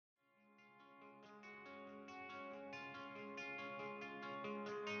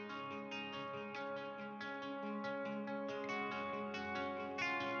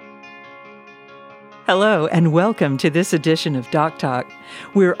Hello, and welcome to this edition of Doc Talk.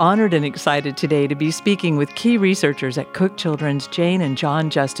 We're honored and excited today to be speaking with key researchers at Cook Children's Jane and John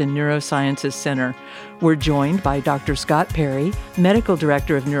Justin Neurosciences Center. We're joined by Dr. Scott Perry, Medical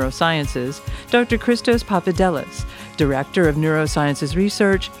Director of Neurosciences, Dr. Christos Papadelis, Director of Neurosciences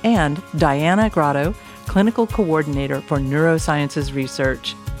Research, and Diana Grotto, Clinical Coordinator for Neurosciences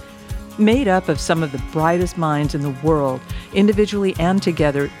Research. Made up of some of the brightest minds in the world, individually and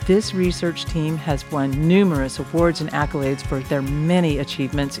together, this research team has won numerous awards and accolades for their many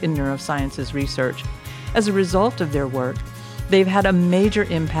achievements in neurosciences research. As a result of their work, they've had a major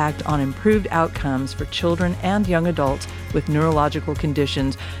impact on improved outcomes for children and young adults with neurological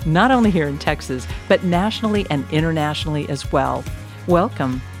conditions, not only here in Texas, but nationally and internationally as well.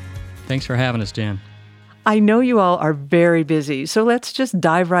 Welcome. Thanks for having us, Jan. I know you all are very busy, so let's just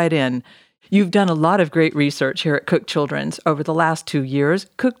dive right in. You've done a lot of great research here at Cook Children's. Over the last 2 years,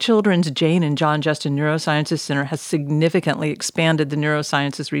 Cook Children's Jane and John Justin Neurosciences Center has significantly expanded the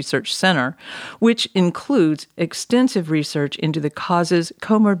Neurosciences Research Center, which includes extensive research into the causes,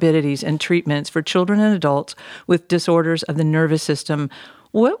 comorbidities, and treatments for children and adults with disorders of the nervous system.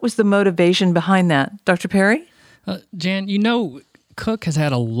 What was the motivation behind that? Dr. Perry? Jan, Cook has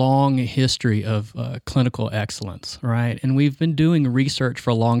had a long history of clinical excellence, right? And we've been doing research for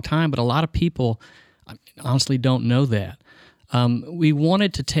a long time, but a lot of people honestly don't know that. We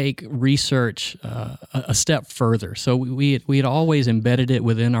wanted to take research a step further. So we had always embedded it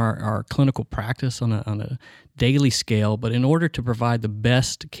within our clinical practice on a daily scale, but in order to provide the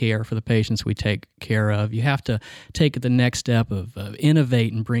best care for the patients we take care of, you have to take the next step of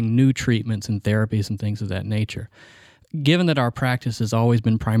innovate and bring new treatments and therapies and things of that nature. Given that our practice has always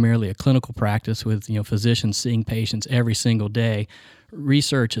been primarily a clinical practice with physicians seeing patients every single day,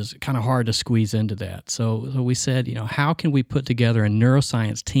 research is kind of hard to squeeze into that. So we said, how can we put together a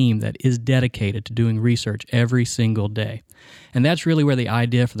neuroscience team that is dedicated to doing research every single day? And that's really where the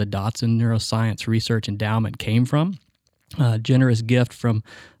idea for the Dotson Neuroscience Research Endowment came from. A generous gift from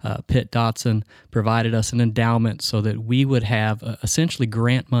Pitt Dotson provided us an endowment so that we would have essentially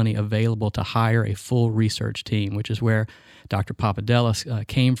grant money available to hire a full research team, which is where Dr. Papadelis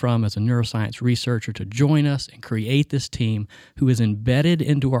came from as a neuroscience researcher to join us and create this team who is embedded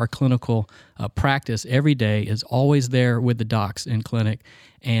into our clinical practice every day, is always there with the docs in clinic,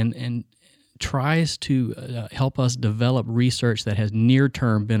 and tries to help us develop research that has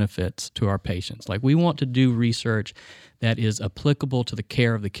near-term benefits to our patients. Like, we want to do research that is applicable to the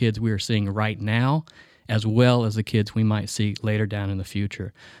care of the kids we are seeing right now, as well as the kids we might see later down in the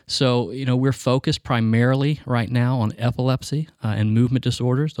future. So, we're focused primarily right now on epilepsy and movement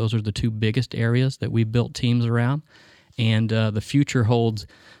disorders. Those are the two biggest areas that we built teams around. And the future holds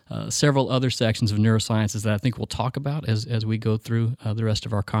several other sections of neurosciences that I think we'll talk about as we go through the rest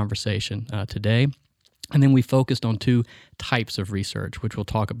of our conversation today. And then we focused on two types of research, which we'll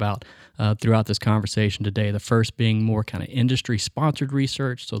talk about throughout this conversation today. The first being more kind of industry-sponsored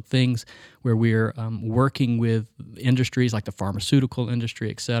research, so things where we're working with industries like the pharmaceutical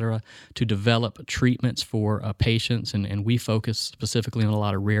industry, et cetera, to develop treatments for patients, and we focus specifically on a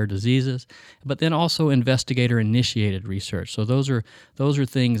lot of rare diseases. But then also investigator-initiated research. So those are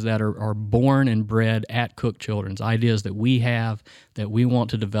things that are born and bred at Cook Children's, ideas that we have that we want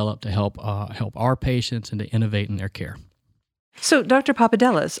to develop to help our patients and to innovate in their care. So, Dr.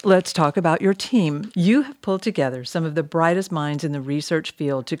 Papadelis, let's talk about your team. You have pulled together some of the brightest minds in the research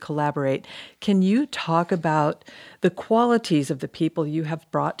field to collaborate. Can you talk about the qualities of the people you have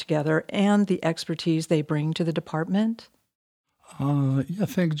brought together and the expertise they bring to the department?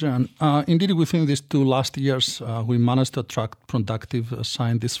 Thanks, Jan. Indeed, within these 2 last years, we managed to attract productive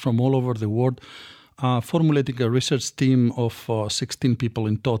scientists from all over the world, formulating a research team of 16 people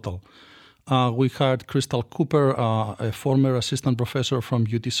in total. We hired Crystal Cooper, a former assistant professor from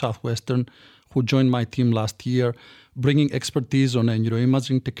UT Southwestern, who joined my team last year, bringing expertise on a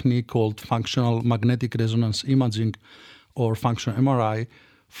neuroimaging technique called functional magnetic resonance imaging, or functional MRI,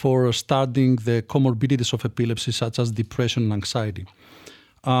 for studying the comorbidities of epilepsy, such as depression and anxiety.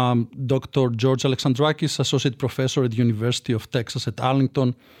 Dr. George Alexandrakis, associate professor at the University of Texas at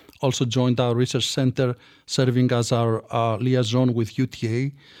Arlington, also joined our research center, serving as our liaison with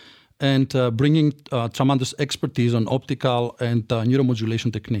UTA, and bringing tremendous expertise on optical and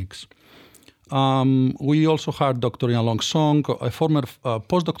neuromodulation techniques. We also hired Dr. Yanlong Song, a former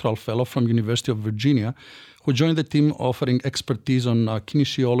postdoctoral fellow from University of Virginia, who joined the team offering expertise on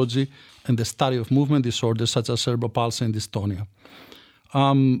kinesiology and the study of movement disorders such as cerebral palsy and dystonia.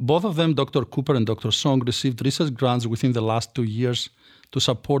 Both of them, Dr. Cooper and Dr. Song, received research grants within the last 2 years to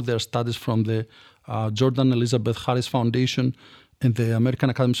support their studies from the Jordan Elizabeth Harris Foundation and the American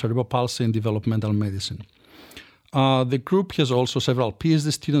Academy of Cerebral Palsy and Developmental Medicine. The group has also several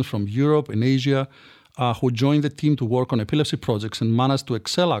PhD students from Europe and Asia who joined the team to work on epilepsy projects and managed to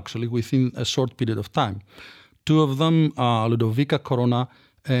excel actually within a short period of time. Two of them, Ludovica Corona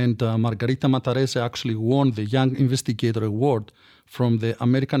and Margarita Matarese, actually won the Young Investigator Award from the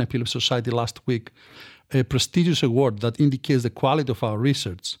American Epilepsy Society last week, a prestigious award that indicates the quality of our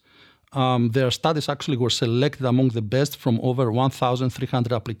research. Their studies actually were selected among the best from over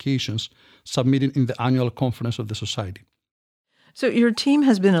 1,300 applications submitted in the annual conference of the Society. So your team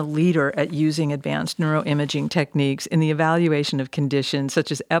has been a leader at using advanced neuroimaging techniques in the evaluation of conditions such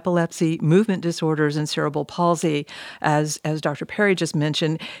as epilepsy, movement disorders, and cerebral palsy, as Dr. Perry just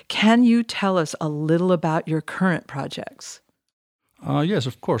mentioned. Can you tell us a little about your current projects? Yes,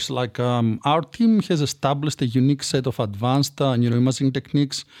 of course. Our team has established a unique set of advanced neuroimaging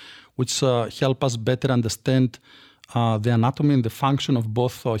techniques which help us better understand the anatomy and the function of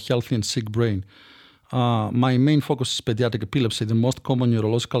both healthy and sick brain. My main focus is pediatric epilepsy, the most common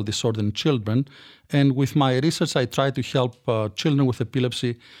neurological disorder in children. And with my research, I try to help children with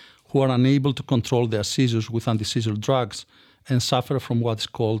epilepsy who are unable to control their seizures with anti-seizure drugs and suffer from what's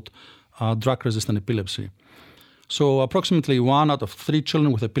called drug-resistant epilepsy. So approximately 1 out of 3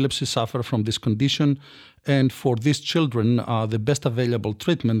 children with epilepsy suffer from this condition. And for these children, the best available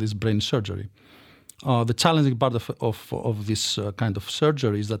treatment is brain surgery. The challenging part of this kind of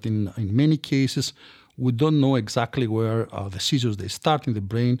surgery is that in many cases, we don't know exactly where the seizures they start in the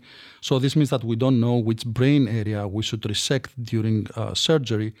brain. So this means that we don't know which brain area we should resect during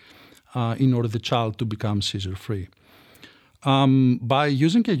surgery in order the child to become seizure-free. By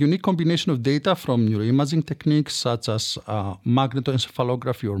using a unique combination of data from neuroimaging techniques such as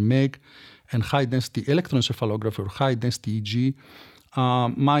magnetoencephalography or MEG and high-density electroencephalography or high-density EEG,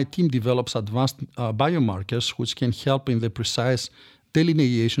 my team develops advanced biomarkers which can help in the precise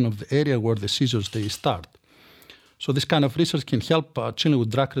delineation of the area where the seizures they start. So this kind of research can help children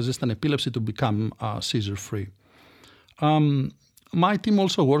with drug-resistant epilepsy to become seizure-free. My team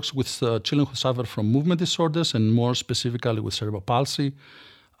also works with children who suffer from movement disorders and more specifically with cerebral palsy.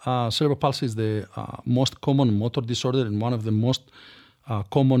 Cerebral palsy is the most common motor disorder and one of the most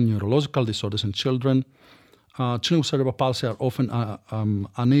common neurological disorders in children. Children with cerebral palsy are often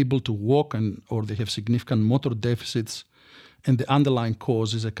unable to walk or they have significant motor deficits, and the underlying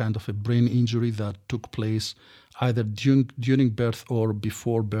cause is a kind of a brain injury that took place either during birth or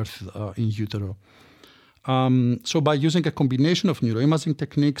before birth in utero. So by using a combination of neuroimaging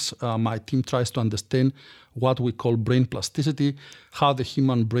techniques, my team tries to understand what we call brain plasticity, how the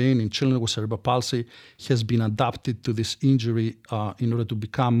human brain in children with cerebral palsy has been adapted to this injury in order to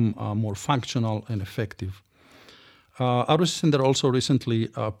become more functional and effective. Our research center also recently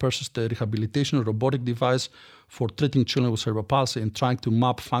purchased a rehabilitation robotic device for treating children with cerebral palsy and trying to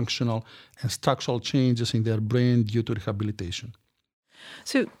map functional and structural changes in their brain due to rehabilitation.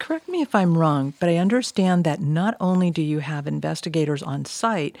 So correct me if I'm wrong, but I understand that not only do you have investigators on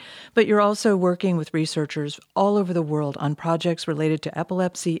site, but you're also working with researchers all over the world on projects related to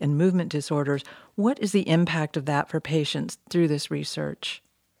epilepsy and movement disorders. What is the impact of that for patients through this research?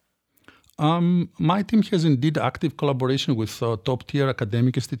 My team has indeed active collaboration with top-tier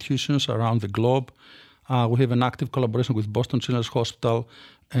academic institutions around the globe. We have an active collaboration with Boston Children's Hospital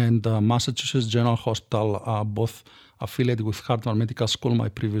and Massachusetts General Hospital, both affiliated with Harvard Medical School, my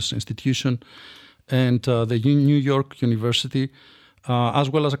previous institution, and the New York University, as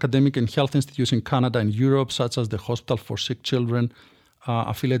well as academic and health institutes in Canada and Europe, such as the Hospital for Sick Children,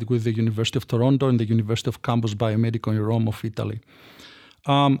 affiliated with the University of Toronto and the University of Campus Biomedico in Rome of Italy.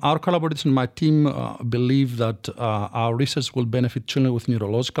 Our collaborators and my team believe that our research will benefit children with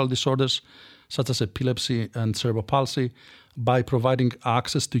neurological disorders, such as epilepsy and cerebral palsy, by providing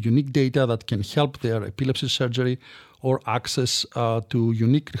access to unique data that can help their epilepsy surgery or access to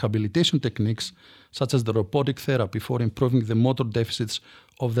unique rehabilitation techniques, such as the robotic therapy for improving the motor deficits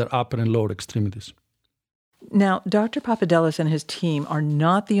of their upper and lower extremities. Now, Dr. Papadelis and his team are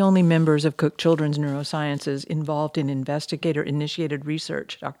not the only members of Cook Children's Neurosciences involved in investigator-initiated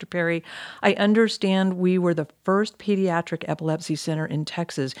research. Dr. Perry, I understand we were the first pediatric epilepsy center in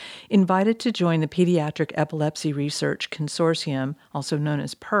Texas invited to join the Pediatric Epilepsy Research Consortium, also known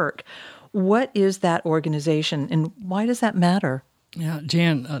as PERC. What is that organization, and why does that matter? Yeah,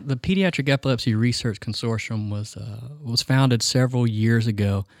 Jan, the Pediatric Epilepsy Research Consortium was founded several years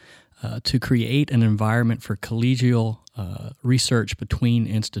ago to create an environment for collegial research between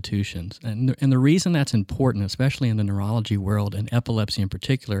institutions. And the reason that's important, especially in the neurology world and epilepsy in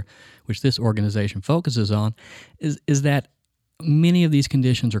particular, which this organization focuses on, is that Many of these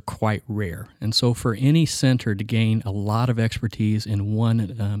conditions are quite rare. And so for any center to gain a lot of expertise in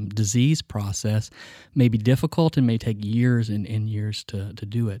one disease process may be difficult and may take years and years to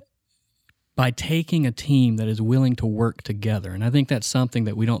do it. By taking a team that is willing to work together, and I think that's something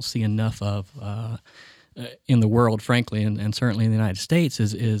that we don't see enough of in the world, frankly, and certainly in the United States,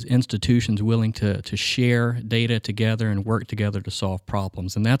 is institutions willing to share data together and work together to solve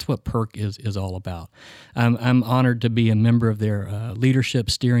problems. And that's what PERC is all about. I'm honored to be a member of their leadership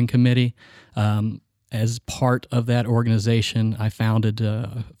steering committee. As part of that organization, I founded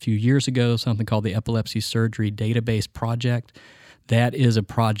a few years ago something called the Epilepsy Surgery Database Project. That is a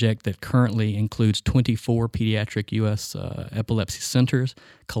project that currently includes 24 pediatric U.S. epilepsy centers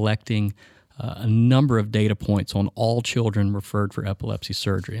collecting a number of data points on all children referred for epilepsy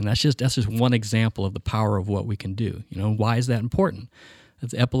surgery. And that's just one example of the power of what we can do. Why is that important?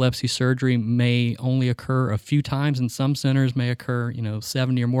 As epilepsy surgery may only occur a few times in some centers, may occur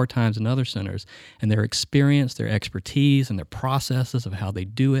 70 or more times in other centers. And their experience, their expertise, and their processes of how they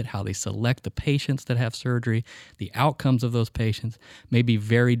do it, how they select the patients that have surgery, the outcomes of those patients may be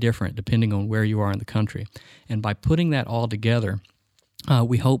very different depending on where you are in the country. And by putting that all together,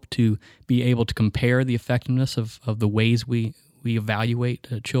 we hope to be able to compare the effectiveness of the ways we evaluate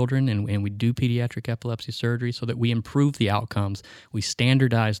children and we do pediatric epilepsy surgery so that we improve the outcomes. We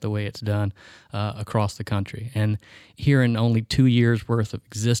standardize the way it's done across the country. And here in only 2 years' worth of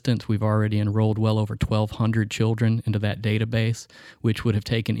existence, we've already enrolled well over 1,200 children into that database, which would have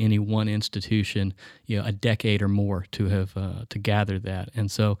taken any one institution a decade or more to have to gather that. And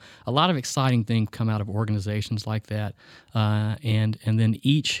so a lot of exciting things come out of organizations like that. And then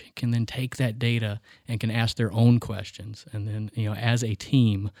each can then take that data and can ask their own questions. And then, as a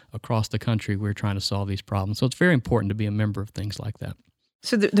team across the country, we're trying to solve these problems. So it's very important to be a member of things like that.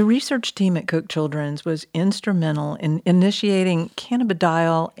 So the research team at Cook Children's was instrumental in initiating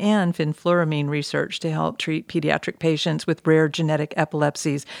cannabidiol and fenfluramine research to help treat pediatric patients with rare genetic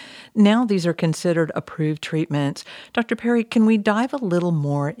epilepsies. Now these are considered approved treatments. Dr. Perry, can we dive a little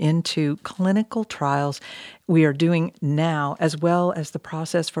more into clinical trials we are doing now, as well as the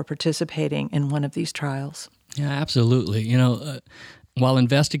process for participating in one of these trials? Yeah, absolutely. While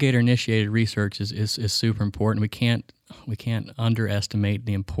investigator-initiated research is super important, we can't underestimate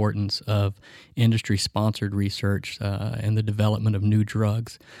the importance of industry-sponsored research and the development of new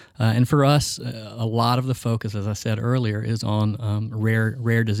drugs. And for us, a lot of the focus, as I said earlier, is on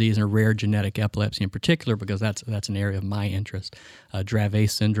rare disease and rare genetic epilepsy in particular, because that's an area of my interest. Dravet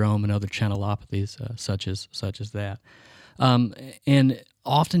syndrome and other channelopathies such as that. And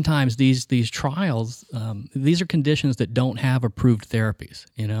oftentimes these trials, these are conditions that don't have approved therapies,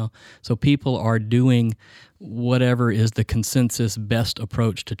 So people are doing whatever is the consensus best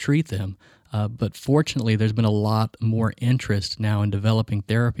approach to treat them. But fortunately, there's been a lot more interest now in developing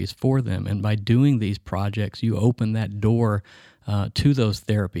therapies for them. And by doing these projects, you open that door to those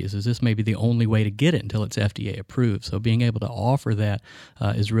therapies, as this may be the only way to get it until it's FDA approved. So being able to offer that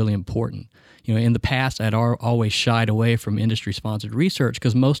is really important. In the past, I'd always shied away from industry-sponsored research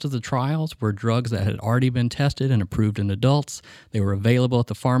because most of the trials were drugs that had already been tested and approved in adults. They were available at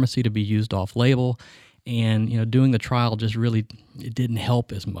the pharmacy to be used off-label. And, doing the trial just really, it didn't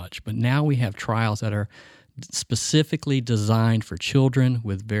help as much. But now we have trials that are specifically designed for children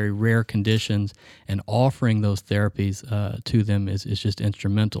with very rare conditions, and offering those therapies to them is just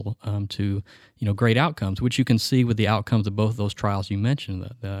instrumental to great outcomes, which you can see with the outcomes of both those trials you mentioned.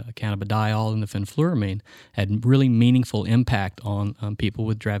 The cannabidiol and the fenfluramine had really meaningful impact on people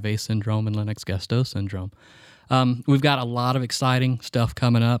with Dravet syndrome and Lennox-Gastaut syndrome. We've got a lot of exciting stuff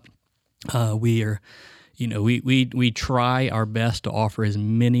coming up. We try our best to offer as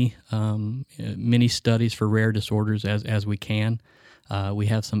many studies for rare disorders as we can. We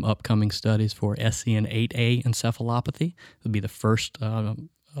have some upcoming studies for SCN8A encephalopathy. It'll be the first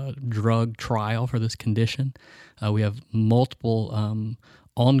drug trial for this condition. We have multiple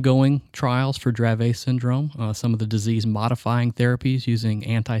ongoing trials for Dravet syndrome, some of the disease-modifying therapies using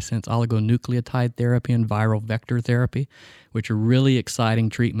antisense oligonucleotide therapy and viral vector therapy, which are really exciting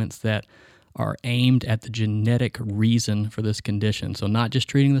treatments that are aimed at the genetic reason for this condition. So not just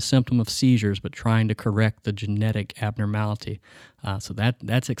treating the symptom of seizures, but trying to correct the genetic abnormality. So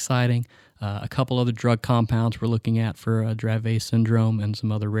that's exciting. A couple other drug compounds we're looking at for Dravet syndrome and some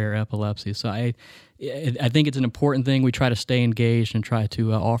other rare epilepsies. So I think it's an important thing. We try to stay engaged and try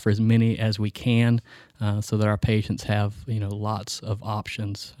to offer as many as we can so that our patients have lots of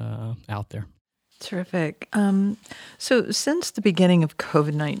options out there. Terrific. So since the beginning of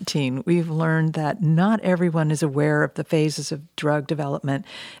COVID-19, we've learned that not everyone is aware of the phases of drug development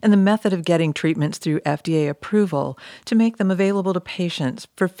and the method of getting treatments through FDA approval to make them available to patients.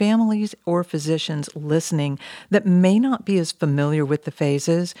 For families or physicians listening that may not be as familiar with the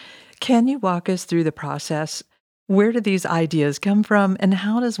phases, can you walk us through the process? Where do these ideas come from, and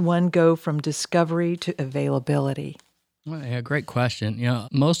how does one go from discovery to availability? Well, yeah, great question.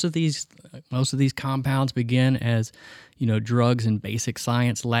 Most of these compounds begin as, drugs in basic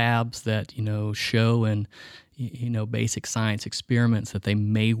science labs that, show in, basic science experiments that they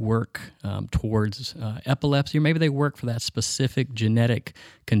may work towards epilepsy, or maybe they work for that specific genetic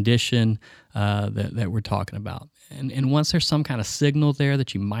condition that we're talking about. And once there's some kind of signal there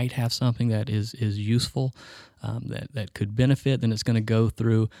that you might have something that is useful, that could benefit, then it's going to go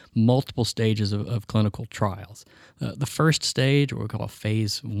through multiple stages of clinical trials. The first stage, or what we call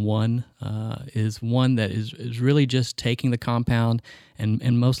phase 1, is one that is really just taking the compound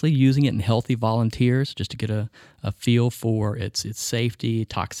and mostly using it in healthy volunteers just to get a feel for its safety,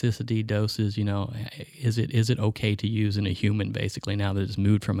 toxicity, doses. Is it okay to use in a human, basically, now that it's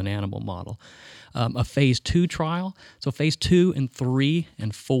moved from an animal model. A phase 2 trial. So phase 2 and 3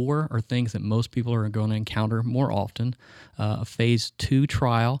 and 4 are things that most people are going to encounter more often. A phase 2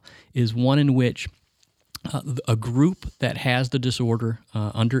 trial is one in which a group that has the disorder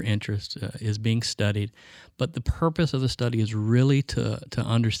under interest is being studied, but the purpose of the study is really to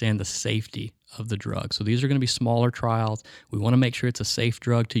understand the safety of the drug. So these are going to be smaller trials. We want to make sure it's a safe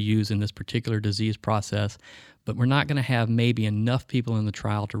drug to use in this particular disease process, but we're not going to have maybe enough people in the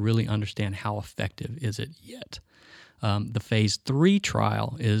trial to really understand how effective is it yet. The phase 3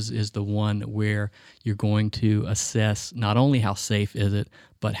 trial is the one where you're going to assess not only how safe is it,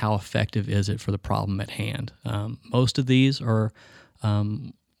 but how effective is it for the problem at hand. Most of these are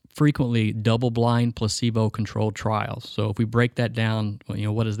frequently double-blind, placebo-controlled trials. So if we break that down,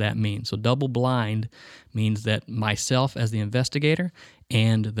 what does that mean? So double-blind means that myself as the investigator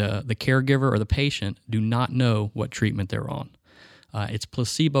and the caregiver or the patient do not know what treatment they're on. It's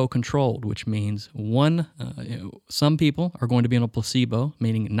placebo-controlled, which means some people are going to be on a placebo,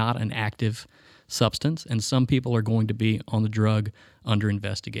 meaning not an active substance, and some people are going to be on the drug under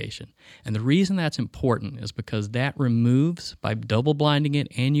investigation. And the reason that's important is because that removes, by double-blinding it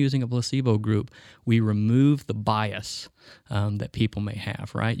and using a placebo group, we remove the bias that people may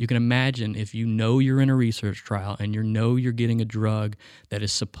have, right? You can imagine if you know you're in a research trial and you're getting a drug that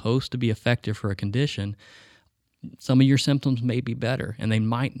is supposed to be effective for a condition, some of your symptoms may be better, and they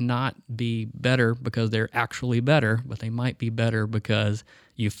might not be better because they're actually better, but they might be better because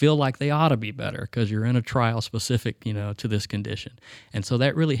you feel like they ought to be better because you're in a trial specific, to this condition. And so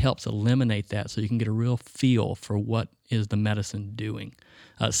that really helps eliminate that so you can get a real feel for what is the medicine doing.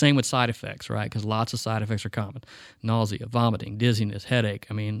 Same with side effects, right? Because lots of side effects are common. Nausea, vomiting, dizziness, headache.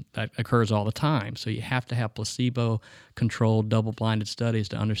 That occurs all the time. So you have to have placebo-controlled, double-blinded studies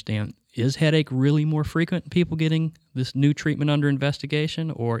to understand, is headache really more frequent in people getting this new treatment under investigation,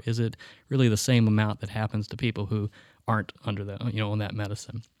 or is it really the same amount that happens to people who aren't under on that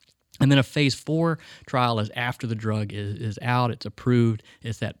medicine? And then a phase 4 trial is after the drug is out, it's approved,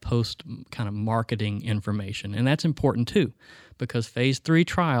 it's that post kind of marketing information. And that's important too, because phase 3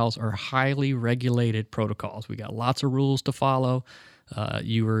 trials are highly regulated protocols. We got lots of rules to follow.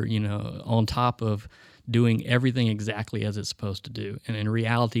 You were, on top of doing everything exactly as it's supposed to do. And in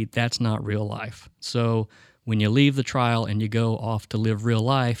reality, that's not real life. So when you leave the trial and you go off to live real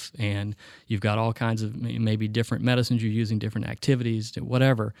life and you've got all kinds of maybe different medicines you're using, different activities,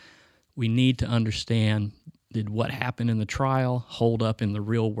 whatever, we need to understand, did what happened in the trial hold up in the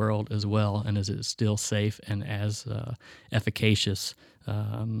real world as well, and is it still safe and as efficacious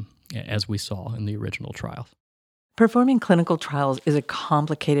as we saw in the original trial? Performing clinical trials is a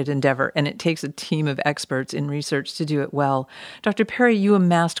complicated endeavor, and it takes a team of experts in research to do it well. Dr. Perry, you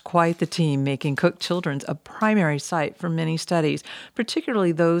amassed quite the team, making Cook Children's a primary site for many studies,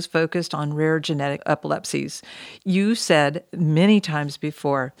 particularly those focused on rare genetic epilepsies. You said many times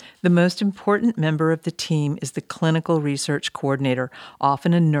before, the most important member of the team is the clinical research coordinator,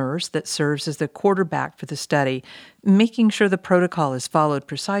 often a nurse that serves as the quarterback for the study, making sure the protocol is followed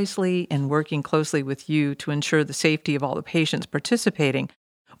precisely and working closely with you to ensure the safety of all the patients participating.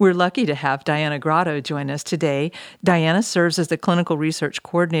 We're lucky to have Diana Grotto join us today. Diana serves as the clinical research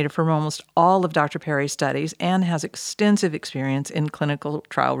coordinator for almost all of Dr. Perry's studies and has extensive experience in clinical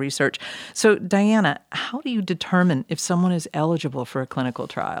trial research. So, Diana, how do you determine if someone is eligible for a clinical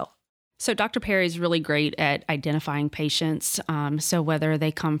trial? So Dr. Perry is really great at identifying patients. So whether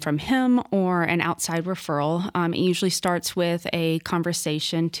they come from him or an outside referral, it usually starts with a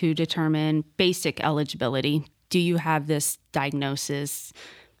conversation to determine basic eligibility. Do you have this diagnosis?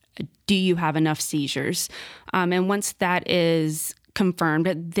 Do you have enough seizures? And once that is confirmed,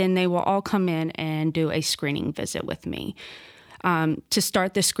 then they will all come in and do a screening visit with me. To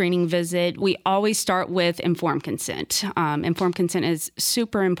start the screening visit, we always start with informed consent. Informed consent is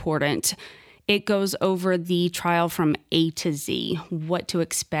super important. It goes over the trial from A to Z, what to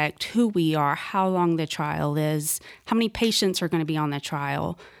expect, who we are, how long the trial is, how many patients are going to be on the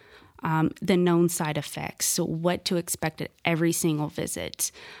trial, the known side effects, so what to expect at every single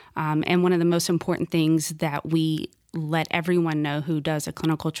visit. And one of the most important things that we let everyone know who does a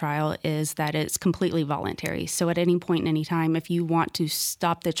clinical trial is that it's completely voluntary. So at any point in any time, if you want to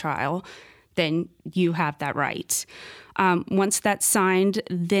stop the trial, then you have that right. Once that's signed,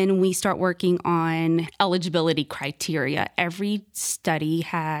 then we start working on eligibility criteria. Every study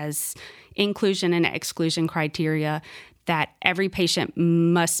has inclusion and exclusion criteria that every patient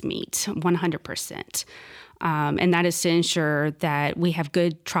must meet 100%. And that is to ensure that we have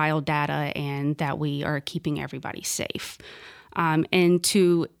good trial data and that we are keeping everybody safe. And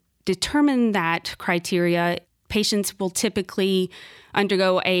to determine that criteria, patients will typically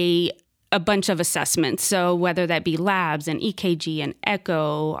undergo a bunch of assessments. So whether that be labs and EKG and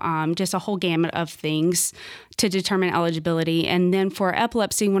echo, just a whole gamut of things to determine eligibility. And then for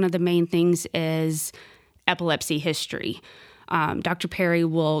epilepsy, one of the main things is epilepsy history. Dr. Perry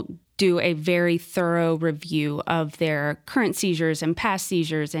will do a very thorough review of their current seizures and past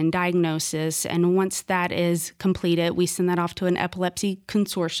seizures and diagnosis. And once that is completed, we send that off to an epilepsy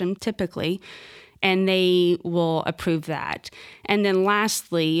consortium typically, and they will approve that. And then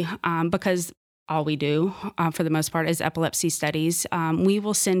lastly, because all we do for the most part is epilepsy studies, we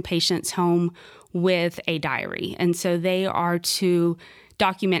will send patients home with a diary. And so they are to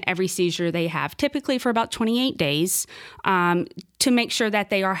document every seizure they have, typically for about 28 days, to make sure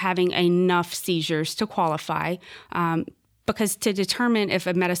that they are having enough seizures to qualify. Because to determine if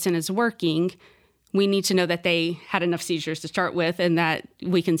a medicine is working, we need to know that they had enough seizures to start with and that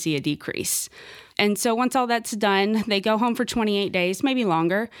we can see a decrease. And so once all that's done, they go home for 28 days, maybe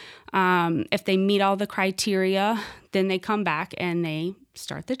longer. If they meet all the criteria, then they come back and they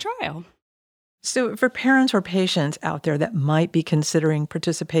start the trial. So for parents or patients out there that might be considering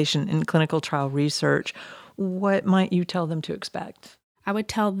participation in clinical trial research, what might you tell them to expect? I would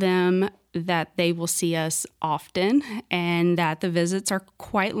tell them that they will see us often and that the visits are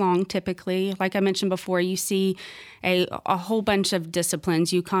quite long typically. Like I mentioned before, you see a whole bunch of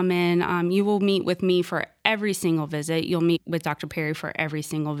disciplines. You come in, you will meet with me for every single visit. You'll meet with Dr. Perry for every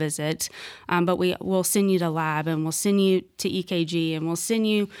single visit. But we'll send you to lab and we'll send you to EKG and we'll send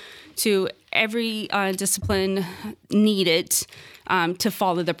you to every discipline needed to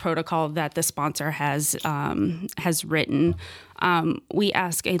follow the protocol that the sponsor has written. We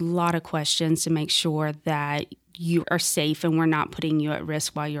ask a lot of questions to make sure that you are safe and we're not putting you at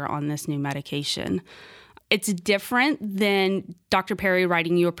risk while you're on this new medication. It's different than Dr. Perry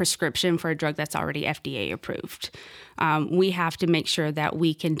writing you a prescription for a drug that's already FDA approved. We have to make sure that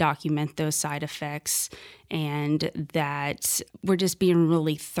we can document those side effects and that we're just being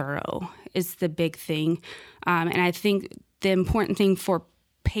really thorough is the big thing. And I think the important thing for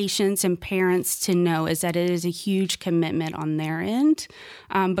patients and parents to know is that it is a huge commitment on their end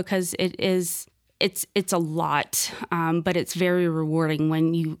because it's a lot, but it's very rewarding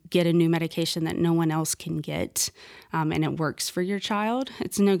when you get a new medication that no one else can get and it works for your child.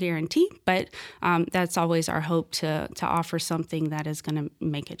 It's no guarantee, but that's always our hope to offer something that is going to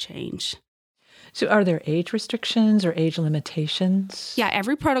make a change. So are there age restrictions or age limitations? Yeah,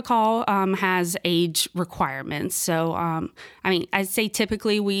 every protocol has age requirements. So, I'd say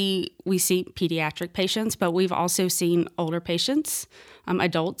typically we see pediatric patients, but we've also seen older patients,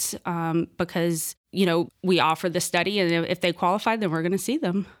 adults, because, we offer the study, and if they qualify, then we're going to see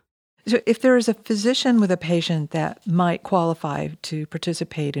them. So if there is a physician with a patient that might qualify to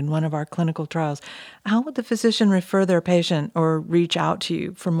participate in one of our clinical trials, how would the physician refer their patient or reach out to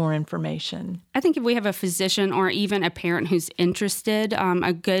you for more information? I think if we have a physician or even a parent who's interested,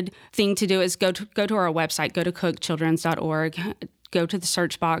 a good thing to do is go to our website, go to cookchildrens.org, go to the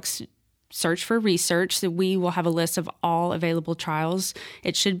search box, search for research. So we will have a list of all available trials.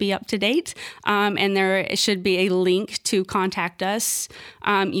 It should be up to date. And there should be a link to contact us.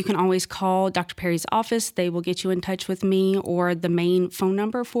 You can always call Dr. Perry's office. They will get you in touch with me or the main phone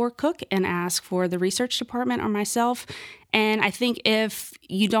number for Cook and ask for the research department or myself. And I think if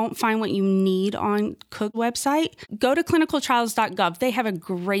you don't find what you need on Cook website, go to clinicaltrials.gov. They have a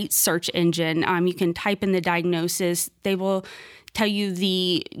great search engine. You can type in the diagnosis. They will tell you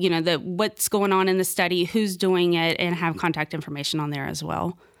the what's going on in the study, who's doing it, and have contact information on there as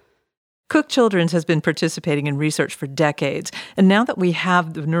well. Cook Children's has been participating in research for decades, and now that we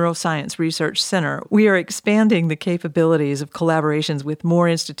have the Neuroscience Research Center, we are expanding the capabilities of collaborations with more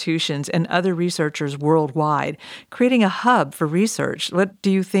institutions and other researchers worldwide, creating a hub for research. What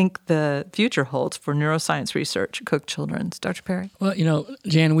do you think the future holds for neuroscience research at Cook Children's? Dr. Perry? Well,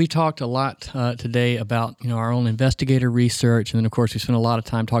 Jan, we talked a lot today about, our own investigator research, and then, of course, we spent a lot of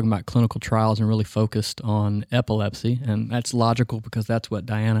time talking about clinical trials and really focused on epilepsy, and that's logical because that's what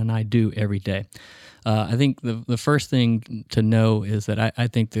Diana and I do every day. I think the first thing to know is that I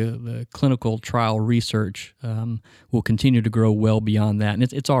think the clinical trial research will continue to grow well beyond that, and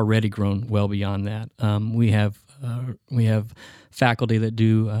it's already grown well beyond that. We have faculty that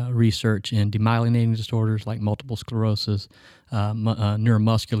do research in demyelinating disorders like multiple sclerosis,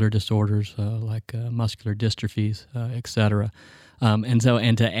 neuromuscular disorders like muscular dystrophies, et cetera. And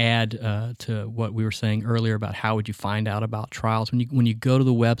to add to what we were saying earlier about how would you find out about trials, when you go to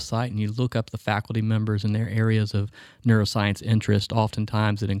the website and you look up the faculty members and their areas of neuroscience interest,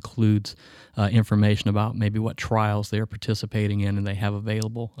 oftentimes it includes information about maybe what trials they are participating in and they have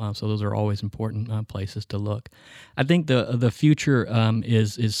available. So those are always important places to look. I think the future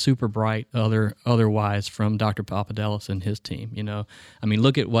is super bright. Otherwise, from Dr. Papadelis and his team.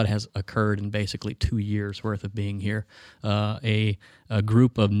 Look at what has occurred in basically 2 years worth of being here. A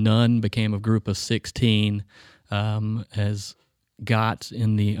group of none became a group of 16, has got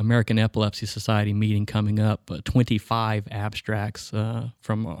in the American Epilepsy Society meeting coming up 25 abstracts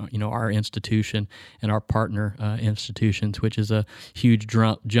from our institution and our partner institutions, which is a huge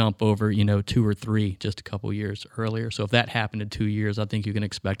jump over 2 or 3 just a couple years earlier. So if that happened in 2 years, I think you can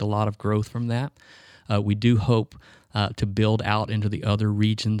expect a lot of growth from that. We do hope to build out into the other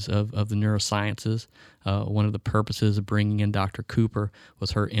regions of the neurosciences. One of the purposes of bringing in Dr. Cooper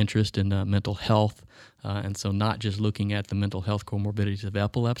was her interest in mental health, and so not just looking at the mental health comorbidities of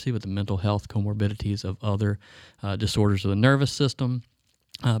epilepsy, but the mental health comorbidities of other disorders of the nervous system,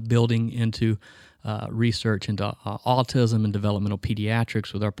 building into research into autism and developmental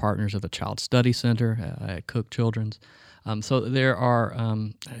pediatrics with our partners at the Child Study Center at Cook Children's. So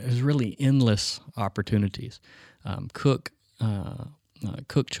there's really endless opportunities. Cook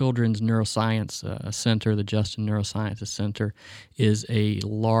Children's Neuroscience Center, the Justin Neurosciences Center, is a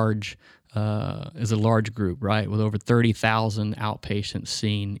large group, right, with over 30,000 outpatients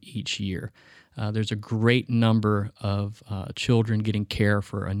seen each year. There's a great number of children getting care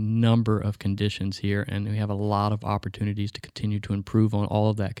for a number of conditions here, and we have a lot of opportunities to continue to improve on all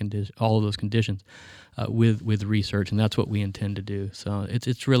of those conditions with research, and that's what we intend to do. So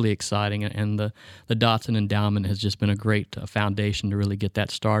it's really exciting, and the Dotson Endowment has just been a great foundation to really get that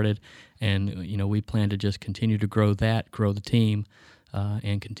started, and we plan to just continue to grow the team,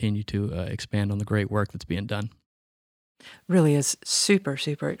 and continue to expand on the great work that's being done. Really is super,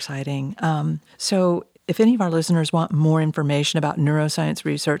 super exciting. So if any of our listeners want more information about neuroscience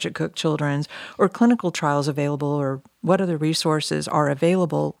research at Cook Children's or clinical trials available or what other resources are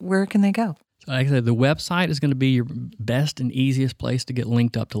available, where can they go? So like I said, the website is going to be your best and easiest place to get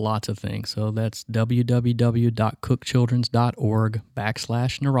linked up to lots of things. So that's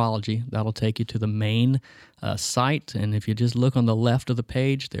www.cookchildrens.org/neurology. That'll take you to the main site. And if you just look on the left of the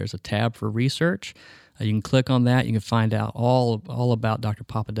page, there's a tab for research. You can click on that. You can find out all about Dr.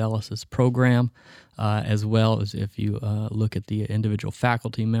 Papadelis' program, as well as if you look at the individual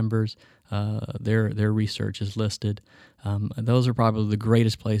faculty members, their research is listed. Those are probably the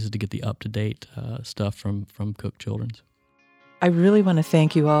greatest places to get the up-to-date stuff from Cook Children's. I really want to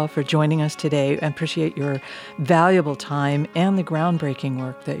thank you all for joining us today and appreciate your valuable time and the groundbreaking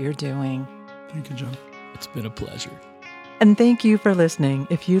work that you're doing. Thank you, John. It's been a pleasure. And thank you for listening.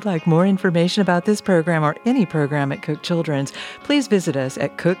 If you'd like more information about this program or any program at Cook Children's, please visit us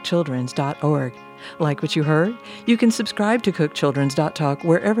at cookchildrens.org. Like what you heard? You can subscribe to cookchildrens.talk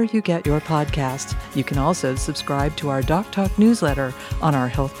wherever you get your podcasts. You can also subscribe to our Doc Talk newsletter on our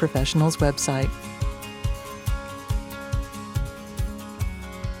health professionals website.